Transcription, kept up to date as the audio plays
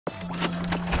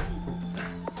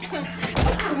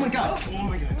Oh my God! Oh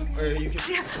my God! Are you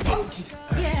okay? Yeah. Oh, jeez.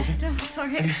 Yeah, it's all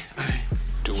right. All right.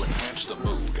 To enhance the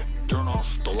mood, turn off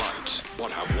the lights,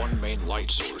 but have one main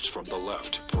light source from the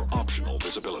left for optional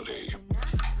visibility.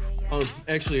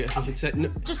 Actually, I think it said... No,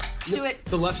 Just do it.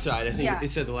 The left side. I think Yeah. it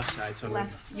said the left side. So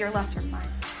Left. Your left or mine.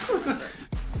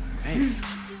 Right.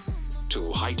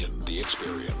 To heighten the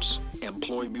experience,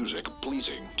 employ music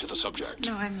pleasing to the subject.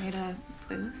 No, I made a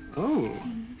playlist. Oh,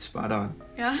 spot on.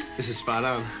 Yeah? This is spot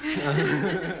on.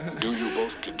 Do you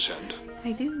both consent?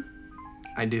 I do.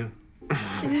 I do.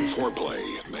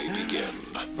 Foreplay may begin.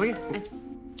 Okay.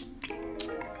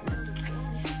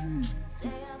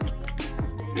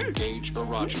 Engage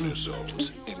erogenous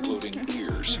zones, including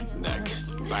ears, neck,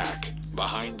 back,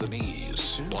 behind the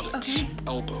knees, buttocks,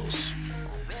 elbows.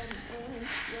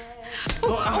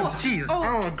 Oh, jeez.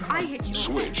 Oh, God. I hit you.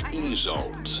 Switch E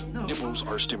zones. Nipples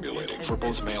are stimulating for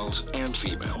both males and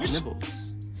females. Nibbles.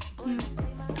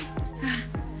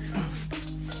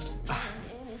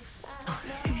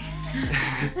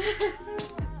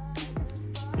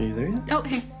 Are you there yet? Oh,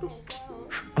 hey.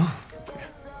 Oh.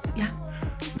 Yeah.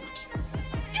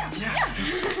 Yeah.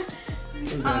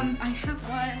 I have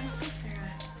one.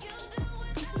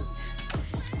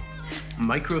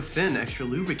 Micro thin, extra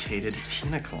lubricated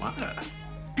pina colada.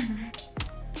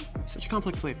 Such a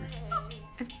complex flavor.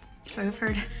 So I've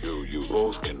heard. Do you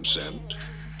both consent?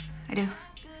 I do.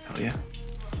 Hell yeah.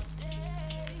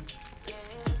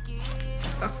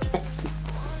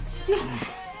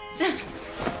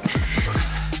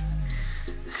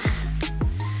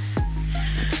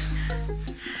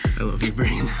 I love your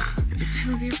brain. I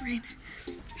love your brain.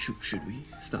 Should we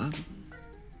stop?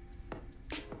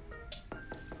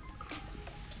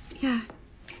 Yeah.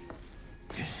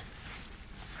 Okay.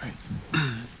 All right.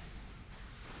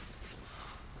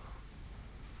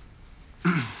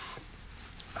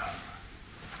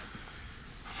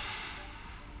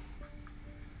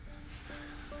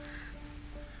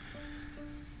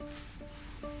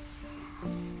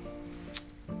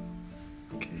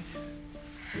 Okay.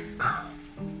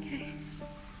 Okay.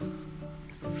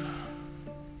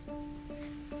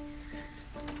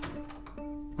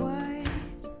 White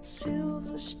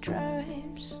silver stripe.